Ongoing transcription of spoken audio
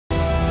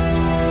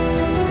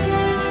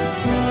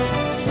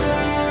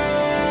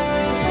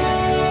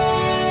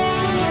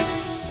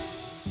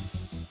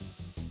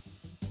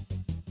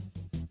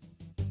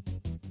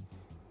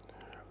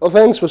Well,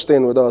 thanks for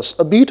staying with us.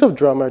 A bit of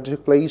drama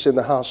took place in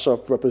the House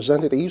of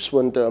Representatives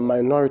when the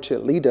minority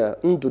leader,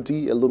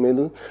 Ndudi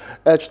Elumelu,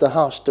 urged the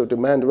House to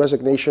demand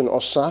resignation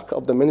or sack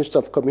of the Minister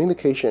of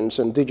Communications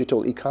and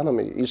Digital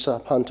Economy,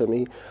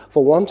 Pantami,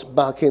 for want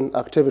backing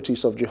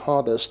activities of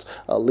jihadist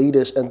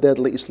leaders and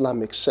deadly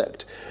Islamic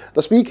sect.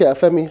 The Speaker,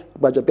 Femi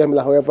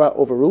Gbajabiamila, however,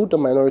 overruled the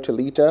minority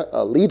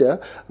leader,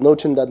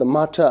 noting that the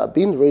matter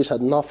being raised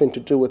had nothing to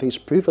do with his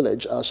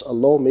privilege as a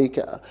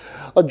lawmaker.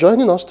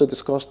 Joining us to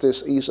discuss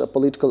this is a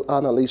political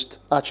analyst,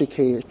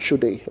 Achike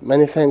Chude.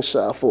 Many thanks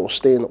for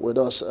staying with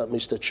us,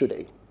 Mr.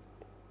 Chude.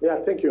 Yeah,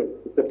 thank you.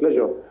 It's a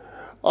pleasure.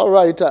 All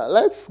right,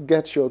 let's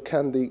get your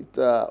candid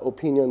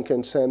opinion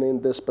concerning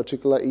this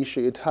particular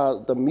issue. It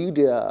has the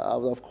media,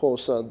 of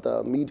course,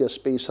 the media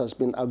space has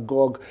been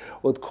agog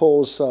with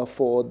calls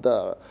for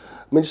the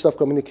Minister of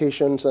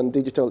Communications and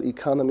Digital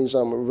Economy's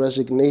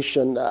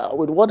resignation.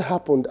 With what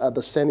happened at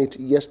the Senate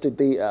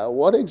yesterday,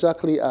 what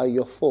exactly are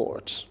your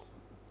thoughts?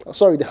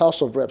 Sorry, the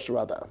House of Reps,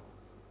 rather.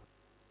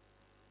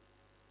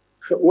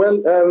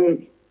 Well,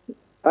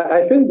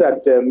 I think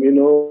that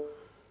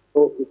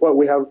what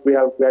we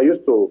are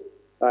used to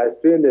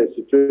seeing a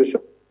situation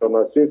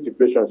or seeing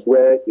situations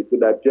where it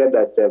would appear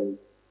that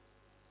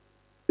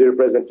the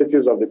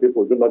representatives of the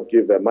people do not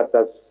give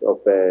matters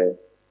of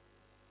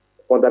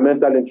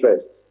fundamental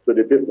interest to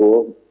the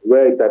people,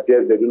 where it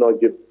appears they do not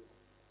give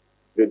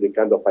the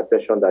kind of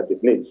attention that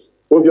it needs.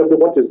 Obviously,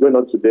 what is going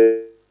on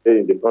today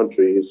in the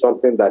country is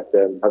something that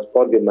has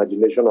caught the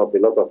imagination of a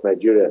lot of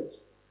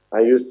Nigerians.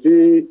 And you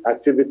see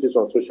activities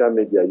on social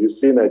media, you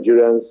see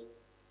Nigerians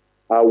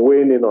are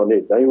weighing in on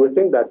it. And you will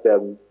think that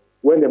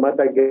when the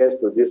matter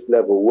gets to this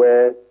level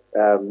where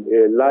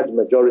a large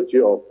majority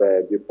of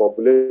the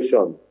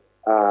population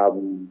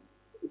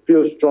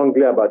feels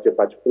strongly about a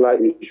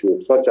particular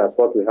issue, such as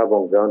what we have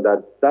on ground,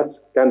 that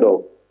kind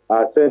of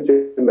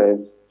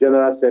sentiment,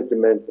 general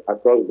sentiment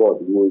across board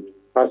would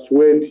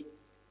persuade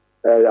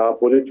our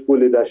political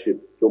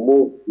leadership to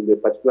move in a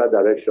particular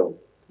direction.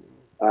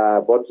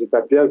 But it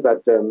appears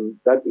that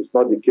that is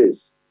not the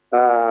case.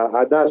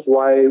 And that's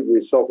why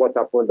we saw what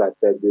happened at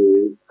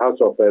the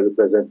House of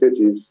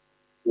Representatives,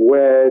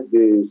 where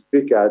the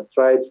Speaker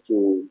tried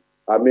to,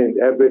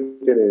 everything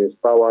in his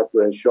power to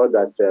ensure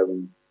that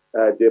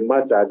the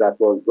matter that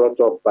was brought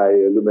up by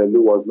Elumelu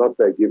was not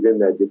given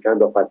the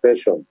kind of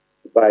attention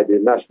by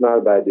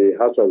the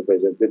House of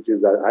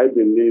Representatives that I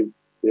believe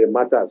a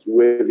matter as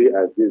weighty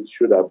as this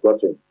should have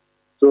gotten.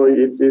 So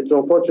it's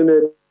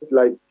unfortunate,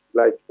 like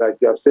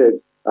you have said,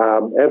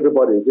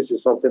 this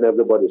is something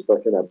everybody is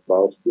talking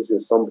about. This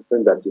is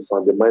something that is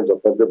on the minds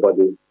of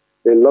everybody.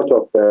 A lot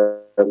of,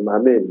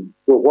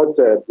 so what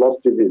Plus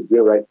TV is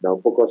doing right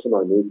now, focusing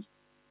on it,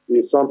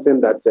 is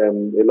something that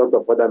a lot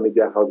of other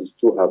media houses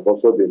too have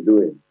also been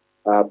doing,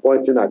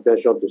 pointing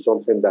attention to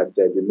something that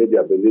the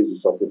media believes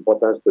is of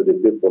importance to the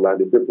people, and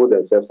the people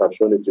themselves have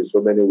shown it in so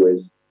many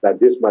ways that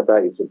this matter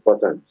is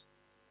important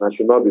and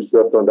should not be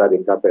swept under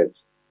the carpet.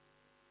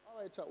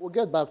 We'll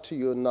get back to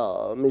you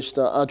now,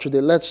 Mr.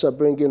 Chude. Let's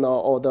bring in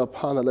our other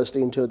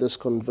panelists into this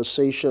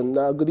conversation.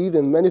 Good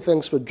evening. Many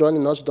thanks for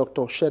joining us,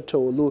 Dr. Shete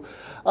Olu.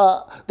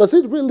 Does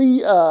it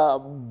really,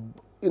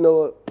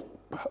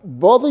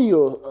 bother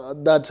you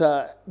that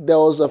there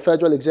was a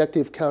Federal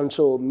Executive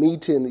Council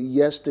meeting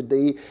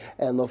yesterday,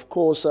 and of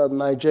course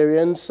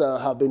Nigerians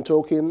have been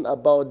talking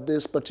about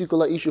this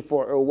particular issue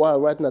for a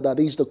while right now, that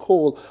is the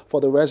call for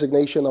the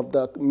resignation of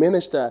the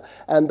minister,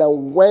 and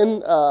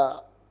when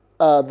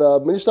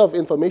the Minister of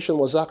Information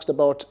was asked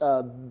about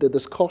the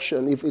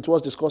discussion, if it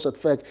was discussed at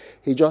FEC,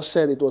 he just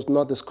said it was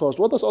not discussed.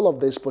 What does all of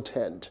this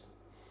portend?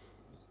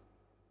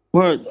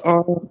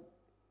 Well,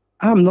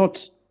 I'm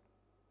not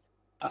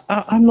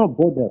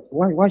bothered.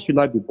 Why should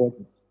I be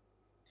bothered?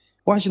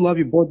 Why should I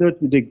be bothered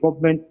with a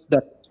government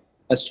that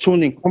has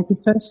shown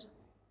incompetence,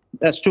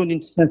 has shown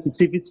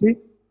insensitivity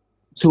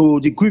to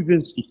the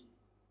grievances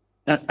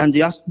and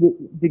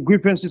the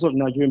grievances of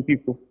Nigerian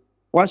people?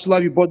 Why should I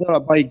be bothered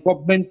about a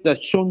government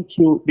that's shown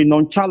to be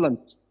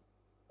nonchalant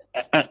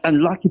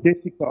and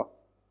lackadaisical,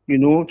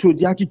 to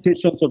the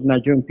agitations of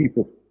Nigerian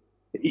people?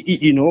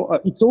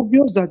 It's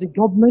obvious that the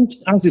government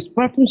has its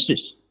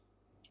preferences,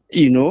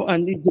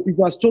 and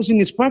it has chosen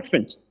its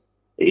preference.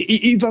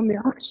 If I may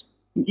ask,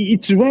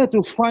 it's rare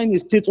to find a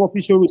state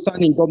official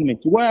resigning government.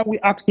 Why are we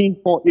asking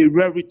for a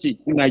rarity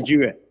in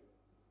Nigeria?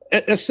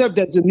 Except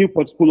there's a new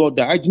political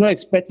order. I do not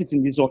expect it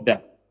in this order.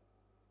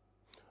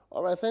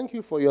 All right, thank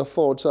you for your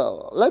thoughts.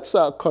 Let's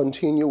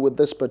continue with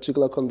this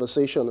particular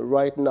conversation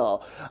right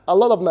now. A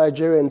lot of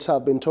Nigerians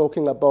have been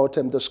talking about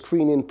the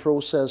screening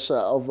process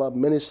of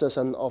ministers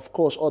and, of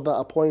course, other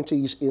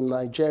appointees in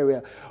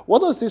Nigeria. What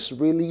does this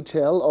really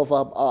tell of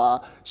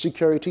our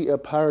security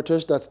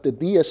apparatus, that the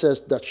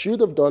DSS that should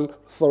have done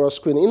thorough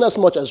screening, in as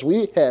much as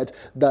we heard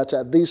that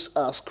this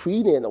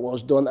screening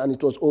was done and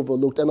it was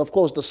overlooked? And, of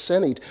course, the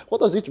Senate.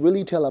 What does it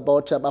really tell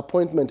about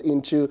appointment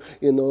into,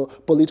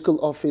 political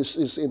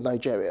offices in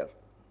Nigeria?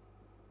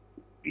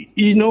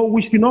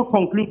 We should not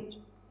conclude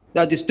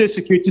that the state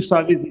security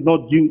service did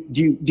not do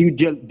due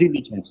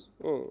diligence?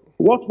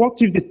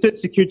 What if the state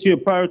security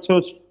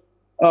apparatus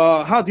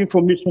had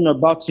information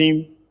about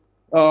him,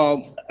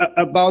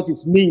 about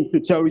his link to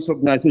terrorist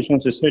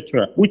organizations,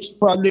 etc., which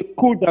probably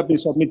could have been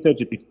submitted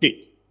to the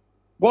state?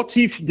 What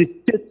if the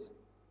state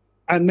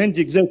and then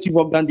the executive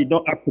organ did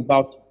not act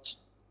about it?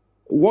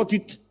 What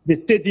if the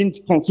state didn't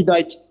consider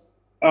it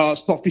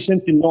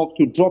sufficient enough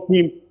to drop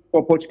him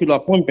for a particular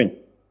appointment?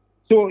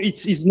 So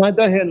it's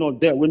neither here nor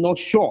there. We're not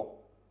sure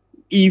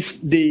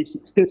if the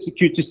state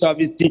security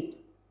service did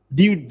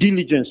due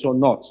diligence or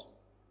not.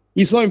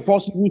 It's not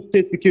impossible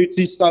state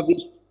security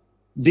service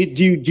did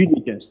due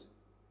diligence.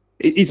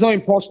 It's not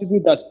impossible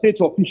that state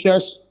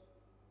officials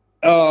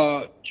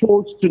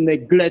chose to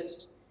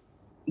neglect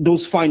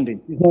those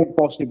findings. It's not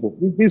impossible.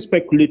 It's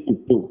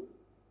speculative too.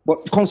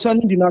 But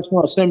concerning the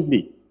National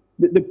Assembly,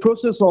 the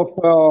process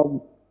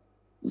of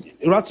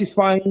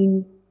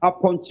ratifying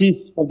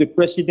appointees of the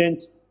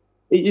president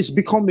is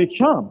become a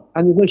charm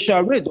and it's a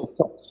charade of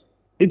sorts.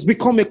 It's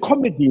become a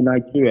comedy in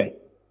Nigeria.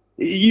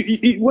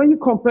 When you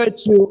compare it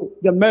to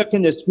the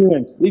American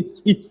experience,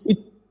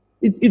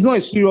 it's not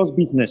a serious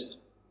business.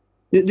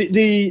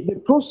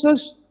 The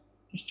process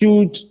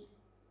should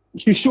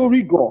show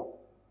rigor,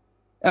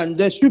 and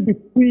there should be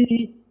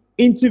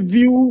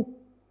pre-interview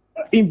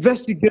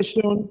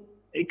investigation,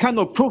 a kind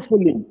of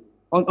profiling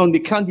on the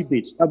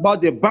candidates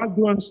about their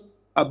backgrounds,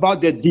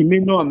 about their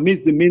demeanor and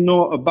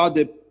misdemeanor, about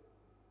the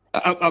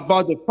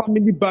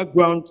family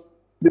background,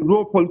 the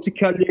role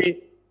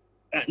politically,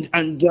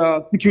 and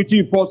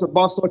security reports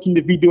about such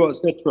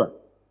individuals, etc.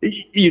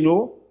 You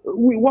know,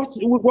 what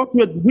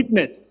we have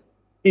witnessed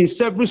in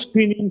several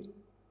screenings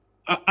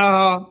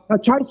are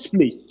child's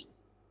play.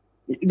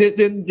 They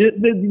do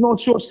not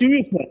show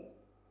seriousness.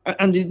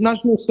 And the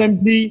National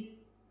Assembly,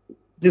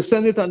 the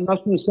Senate and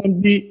National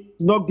Assembly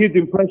do not give the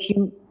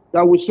impression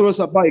that will show us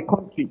about a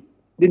country.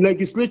 The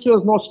legislature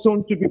is not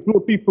shown to be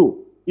pro-people.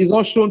 It's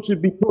not shown to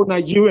be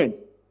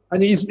pro-Nigerians.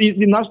 And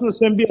the National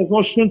Assembly has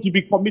not shown to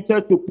be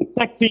committed to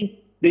protecting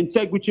the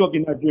integrity of the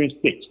Nigerian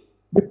state.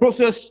 The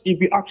process,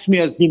 if you ask me,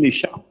 has been a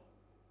sham.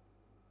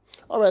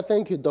 All right,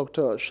 thank you,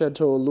 Dr.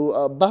 Shete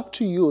Olu. Back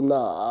to you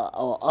now,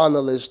 our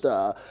analyst,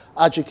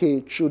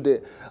 Achike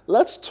Chude.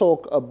 Let's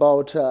talk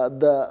about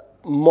the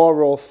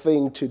moral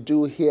thing to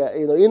do here.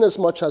 You know, in as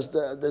much as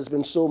there's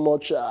been so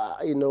much,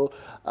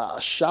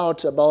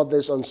 shout about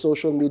this on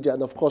social media,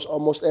 and of course,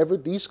 almost every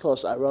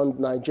discourse around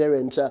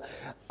Nigerians.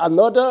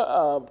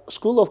 Another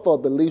school of thought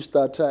believes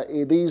that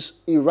it is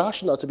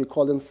irrational to be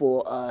calling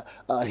for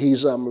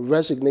his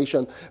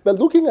resignation. But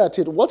looking at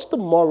it, what's the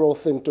moral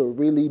thing to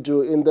really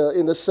do in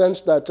the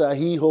sense that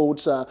he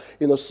holds,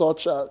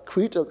 such a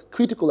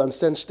critical and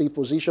sensitive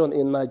position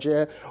in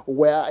Nigeria,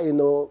 where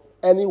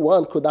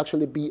anyone could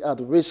actually be at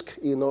risk,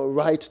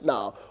 right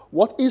now?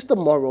 What is the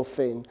moral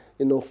thing,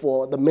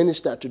 for the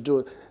minister to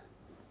do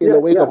in the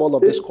wake of all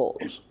of these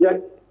calls?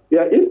 If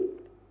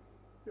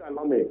you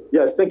allow me,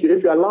 yes, thank you.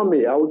 If you allow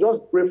me, I will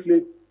just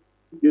briefly,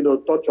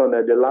 touch on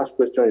the last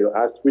question you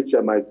asked, which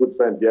my good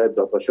friend here,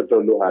 Dr. Shete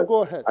Olu,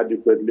 has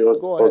adequately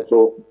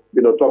also,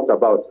 talked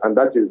about, and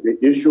that is the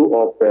issue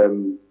of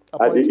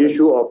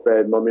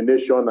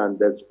nomination and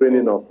the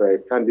screening of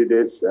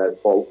candidates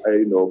for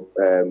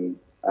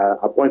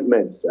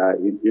appointments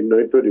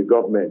into the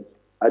government.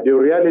 The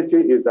reality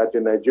is that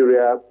in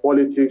Nigeria,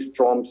 politics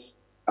trumps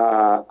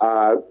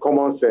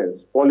common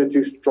sense.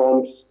 Politics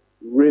trumps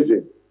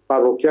reason.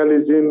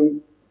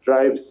 Parochialism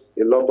drives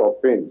a lot of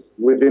things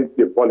within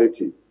the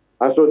polity.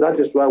 And so that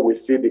is why we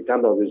see the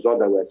kind of result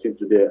that we're seeing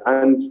today.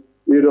 And,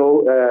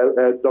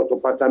 Dr.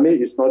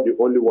 Pantami is not the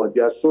only one.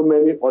 There are so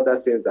many other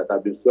things that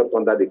have been swept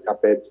under the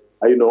carpet,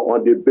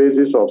 on the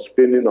basis of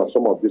screening of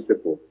some of these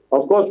people.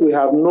 Of course, we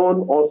have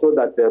known also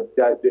that,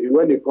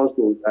 when it comes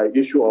to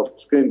issue of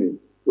screening,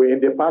 in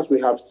the past we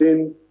have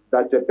seen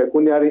that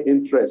pecuniary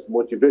interest,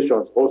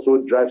 motivations also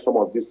drive some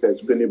of these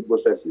screening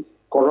processes.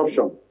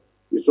 Corruption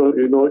is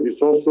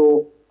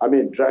also,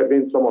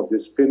 driving some of the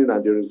screening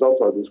and the results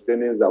of the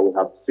screenings that we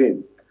have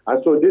seen.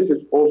 And so this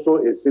is also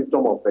a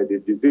symptom of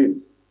the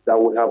disease that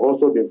we have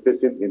also been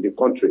facing in the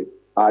country.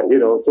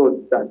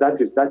 So that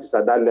is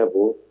at that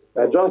level.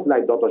 Just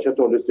like Dr. Shete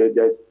Olu said,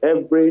 there's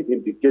every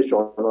indication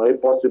or a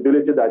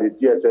possibility that the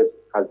DSS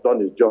has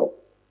done its job.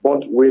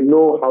 But we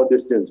know how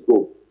these things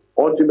go.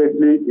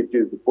 Ultimately, it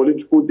is the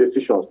political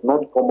decisions,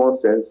 not common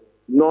sense,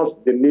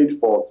 not the need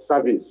for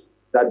service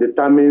that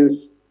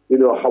determines,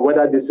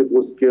 whether these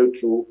people scale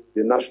through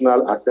the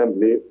National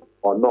Assembly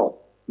or not.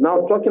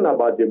 Now, talking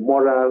about the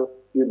moral,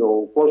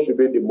 what should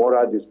be the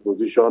moral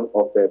disposition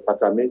of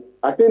Pantami,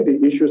 I think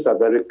the issues are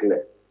very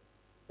clear.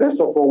 First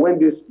of all, when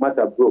this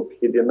matter broke,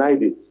 he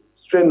denied it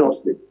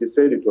strenuously. He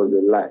said it was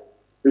a lie.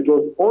 It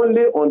was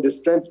only on the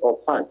strength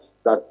of facts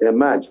that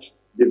emerged,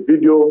 the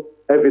video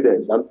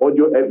evidence and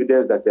audio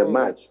evidence that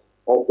emerged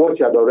of what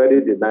he had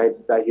already denied,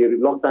 that he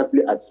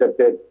reluctantly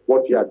accepted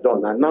what he had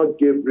done and now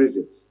gave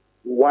reasons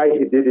why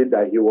he did it,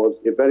 that he was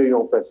a very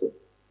young person.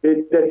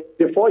 The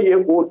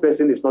 4-year-old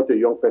person is not a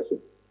young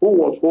person who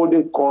was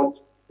holding court,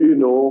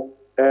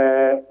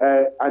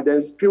 and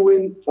then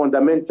spewing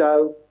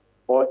fundamental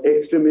or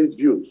extremist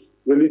views,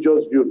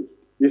 religious views.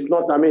 It's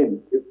not, I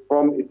mean,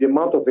 from the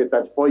mouth of a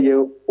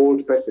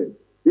 34-year-old person.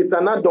 It's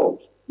an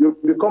adult. You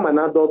become an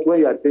adult when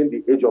you attain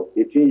the age of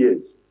 18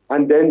 years.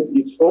 And then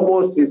it's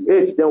almost, his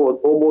age then was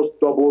almost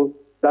double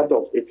that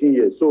of 18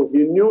 years. So he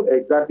knew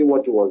exactly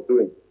what he was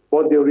doing.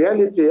 But the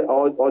reality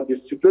or the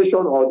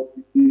situation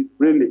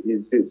really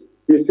is this.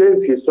 He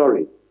says he's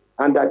sorry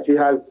and that he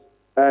has,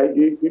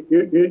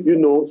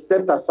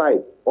 stepped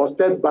aside or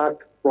stepped back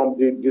from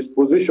the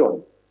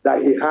disposition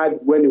that he had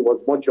when he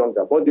was much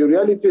younger. But the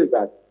reality is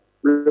that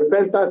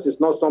repentance is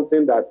not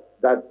something that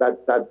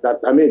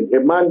I mean,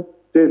 a man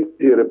says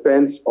he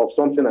repents of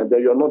something and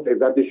then you're not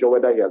exactly sure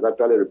whether he has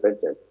actually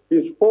repented.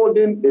 He's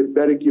holding a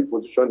very key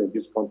position in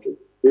this country,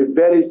 a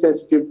very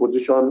sensitive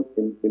position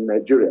in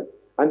Nigeria.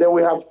 And then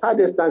we have had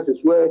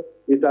instances where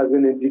it has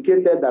been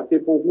indicated that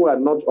people who are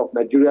not of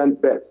Nigerian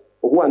birth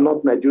or who are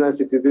not Nigerian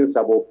citizens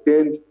have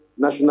obtained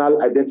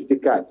national identity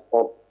cards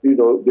of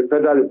the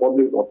Federal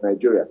Republic of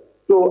Nigeria.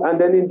 So,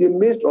 and then in the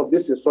midst of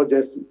this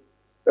insurgency,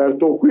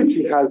 to which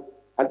he has,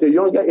 at a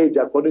younger age,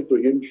 according to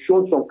him,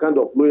 shown some kind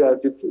of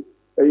loyalty to.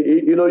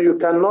 You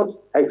cannot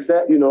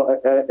accept,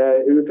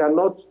 you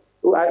cannot,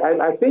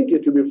 I think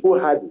it will be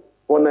foolhardy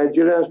for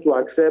Nigerians to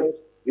accept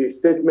the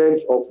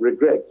statements of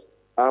regret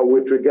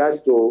with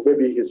regards to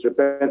maybe his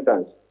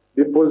repentance.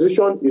 The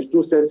position is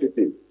too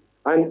sensitive.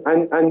 And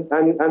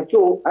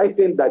so I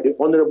think that the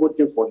honorable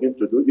thing for him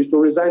to do is to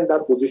resign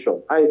that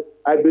position.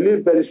 I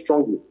believe very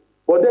strongly.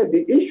 But then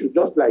the issue,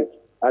 just like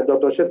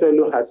Dr. Shete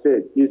Olu has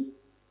said, is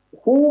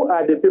who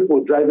are the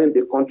people driving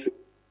the country?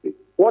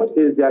 What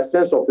is their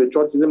sense of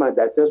patriotism and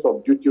their sense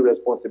of duty,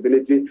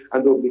 responsibility,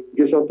 and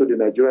obligation to the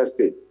Nigerian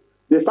state?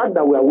 The fact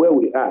that we are where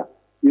we are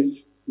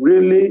is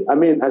really, I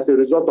mean, as a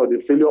result of the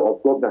failure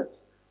of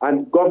governance.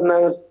 And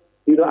governance,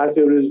 as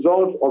a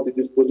result of the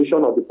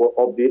disposition of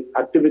the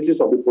activities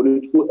of the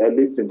political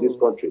elites in this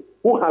country,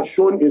 who have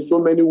shown in so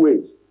many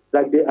ways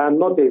that they are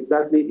not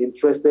exactly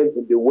interested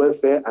in the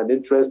welfare and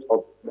interest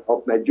of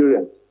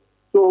Nigerians.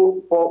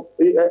 So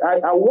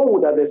one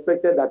would have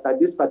expected that at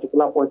this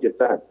particular point in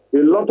time, a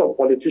lot of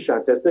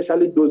politicians,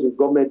 especially those in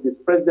government, this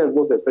president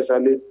most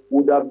especially,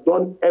 would have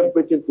done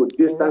everything to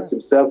distance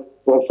himself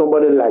from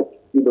somebody like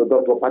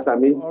Dr.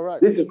 Pantami.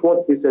 This is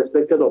what is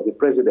expected of the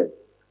president.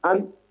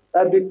 And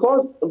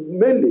because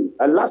mainly,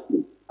 and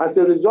lastly, as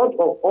a result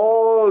of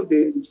all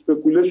the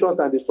speculations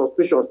and the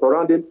suspicions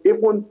surrounding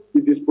even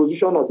the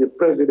disposition of the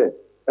president,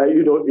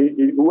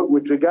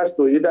 with regards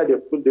to either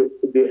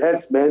the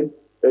headsmen,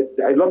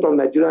 a lot of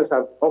Nigerians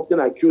have often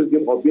accused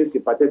him of being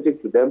sympathetic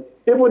to them.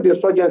 Even the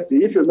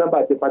insurgency, if you remember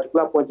at a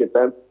particular point in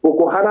time,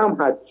 Boko Haram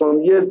had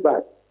some years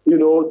back,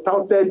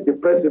 touted the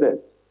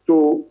president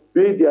to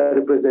be their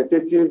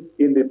representative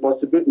in the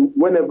possibility,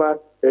 whenever,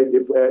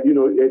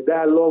 a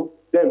dialogue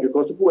then,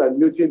 because people were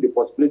muting the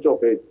possibility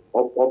of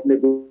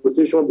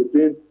negotiation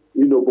between,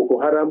 Boko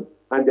Haram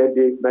and then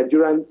the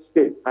Nigerian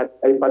state at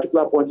a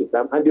particular point in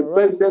time. And the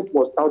president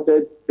was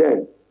touted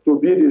then to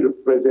be the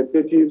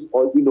representative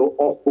of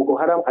Boko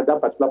Haram at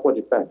that particular point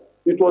in time.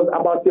 It was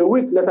about a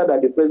week later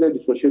that the president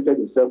dissociated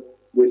himself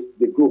with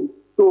the group.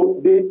 So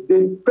the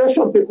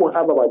impression people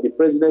have about the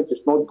president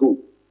is not good.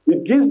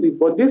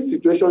 But this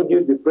situation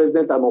gives the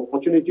president an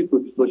opportunity to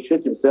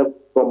dissociate himself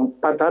from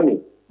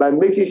Pantami by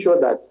making sure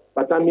that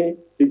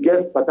he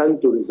gets Pantami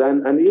to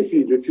resign, and if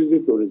he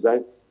refuses to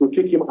resign, to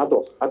kick him out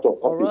of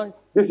office.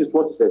 This is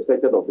what is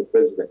expected of the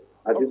president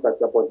at this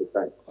particular point in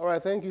time. All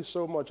right, thank you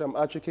so much,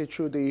 Achike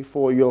Chude,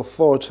 for your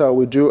thoughts.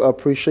 We do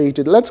appreciate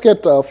it. Let's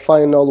get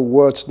final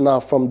words now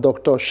from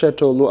Dr.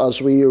 Shete Olu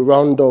as we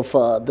round off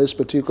this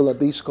particular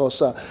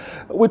discourse.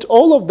 With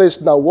all of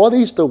this now, what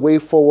is the way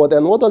forward,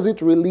 and what does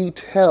it really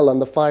tell on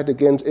the fight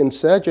against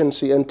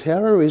insurgency and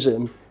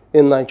terrorism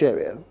in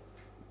Nigeria?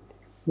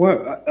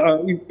 Well,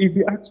 if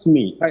you ask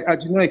me, I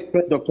do not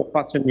expect Dr.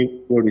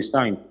 Pantami to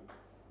resign.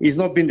 It's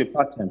not been the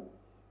pattern.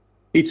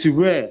 It's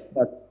rare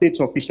that state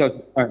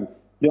officials resign.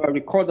 I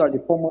recall that the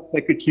former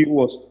secretary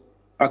was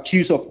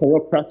accused of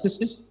corrupt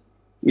practices,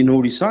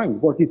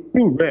 resigned, but it's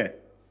still rare.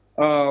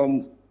 The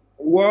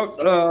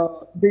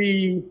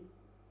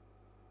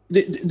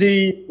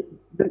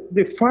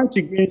fight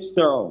against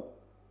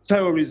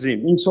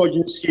terrorism,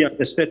 insurgency, and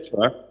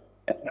etc.,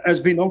 has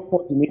been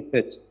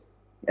uncoordinated,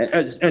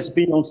 has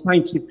been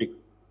unscientific.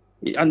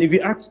 And if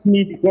you ask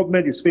me, the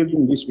government is failing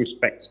in this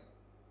respect.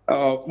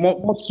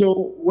 More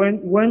so when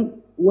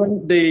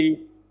the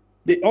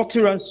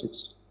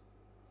utterances,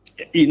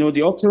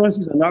 the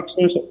utterances and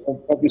actions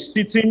of the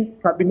sitting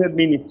cabinet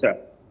minister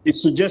is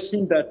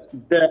suggesting that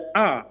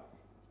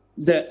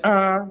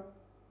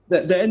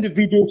the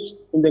individuals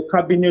in the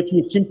cabinet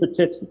who are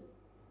sympathetic,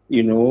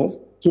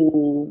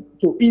 to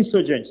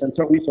insurgents and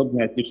terrorist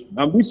organizations.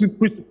 And this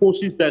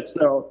presupposes that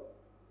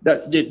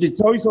the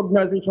terrorist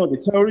organization, the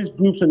terrorist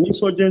groups and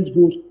insurgents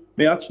groups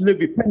may actually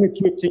be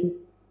penetrating,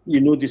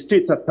 the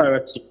state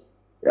apparatus,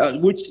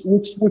 which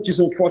is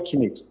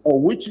unfortunate, or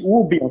which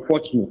will be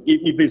unfortunate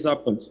if this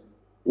happens.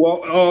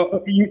 Well,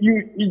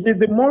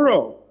 the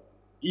moral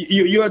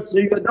you had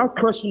that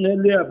question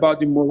earlier about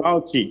the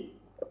morality,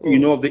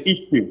 of the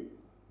issue.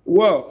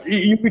 Well,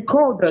 you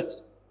recall that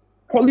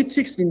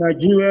politics in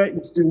Nigeria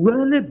is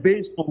really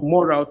based on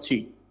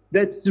morality.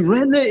 That's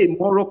really a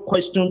moral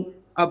question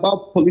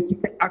about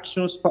political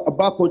actions,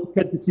 about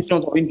political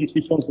decisions or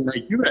indecisions in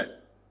Nigeria,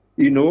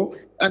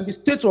 and the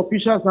state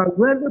officials are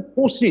really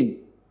posing,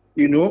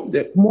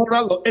 the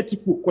moral or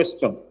ethical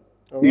question.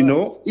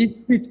 Right.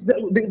 It's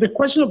the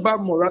question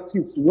about morality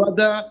is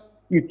rather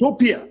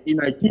utopia in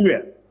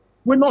Nigeria.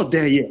 We're not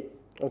there yet.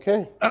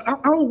 Okay.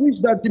 I wish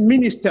that the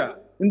minister,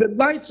 in the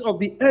light of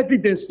the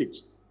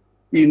evidences,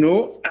 and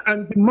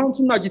the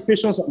mounting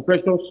agitations and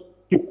pressures,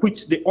 to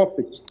quit the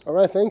office. All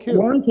right, thank you.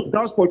 One, to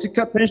douse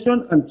political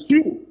tension, and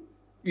two,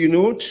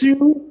 to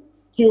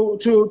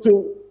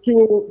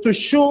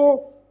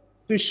show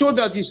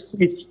that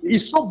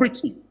he's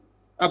sobriety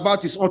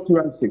about his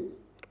utterances.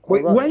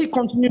 But when he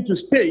continues to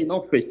stay in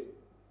office,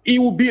 he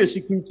will be a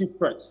security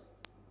threat.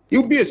 He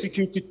will be a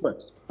security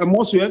threat. And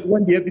also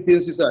when the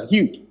evidences are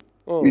huge.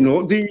 I'll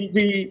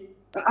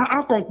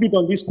conclude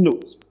on this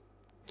note.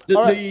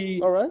 All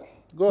right.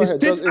 Go ahead.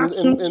 Just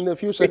in a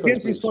few seconds,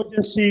 against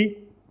insurgency,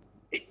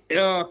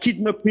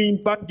 kidnapping,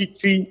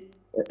 banditry,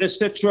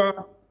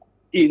 etc.,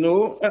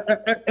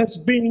 has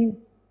been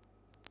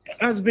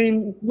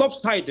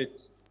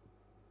lopsided.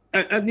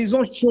 And it's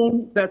not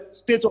shown that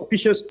state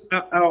officials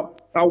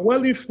are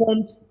well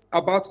informed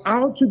about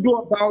how to go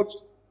about,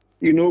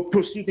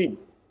 proceeding,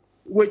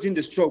 waging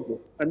the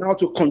struggle, and how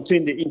to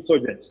contain the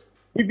insurgents.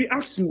 If you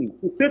ask me,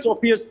 the state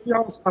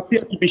officials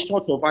appear to be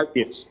short of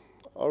ideas.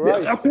 All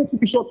right. They appear to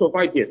be short of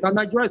ideas, and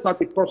Nigeria is at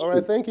the crossroads. All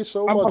right, thank you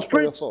so much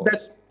for your thoughts.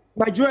 That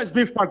Nigeria is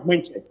being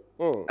fragmented,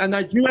 and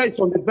Nigeria is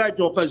on the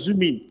verge of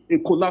assuming a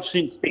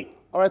collapsing state.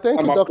 All right,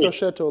 thank you, Dr.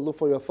 Shete Olu,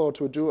 for your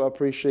thoughts. We do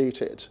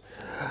appreciate it.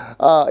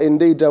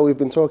 Indeed, we've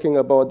been talking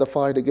about the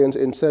fight against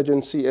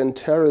insurgency and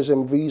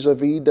terrorism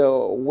vis-a-vis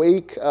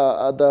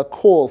the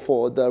call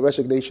for the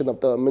resignation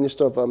of the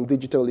Minister of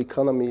Digital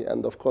Economy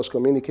and, of course,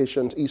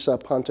 Communications, Issa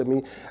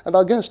Pantami. And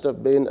our guests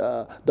have been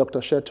Dr.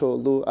 Shete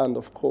Olu and,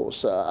 of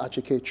course,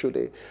 Achike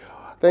Chude.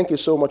 Thank you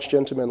so much,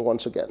 gentlemen,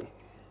 once again.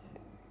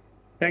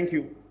 Thank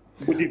you.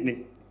 Good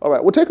evening. All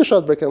right, we'll take a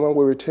short break, and when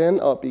we return,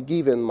 I'll be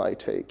giving my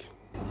take.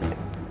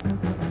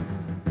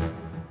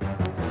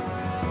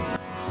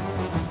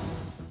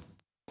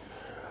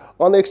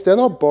 On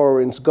external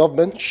borrowings,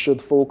 government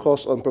should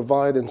focus on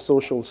providing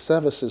social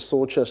services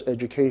such as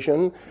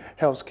education,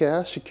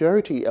 healthcare,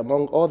 security,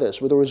 among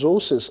others, with the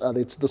resources at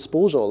its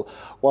disposal,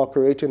 while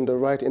creating the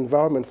right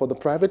environment for the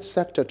private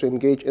sector to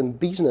engage in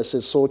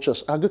businesses such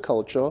as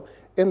agriculture,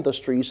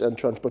 industries, and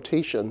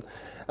transportation.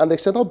 And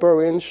external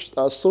borrowings,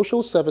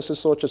 social services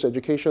such as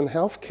education,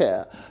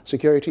 healthcare,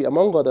 security,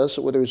 among others,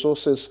 with the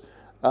resources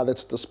at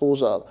its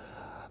disposal.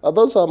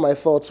 Those are my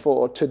thoughts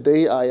for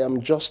today. I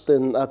am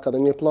Justin.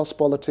 Academia Plus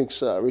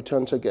Politics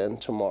returns again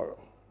tomorrow.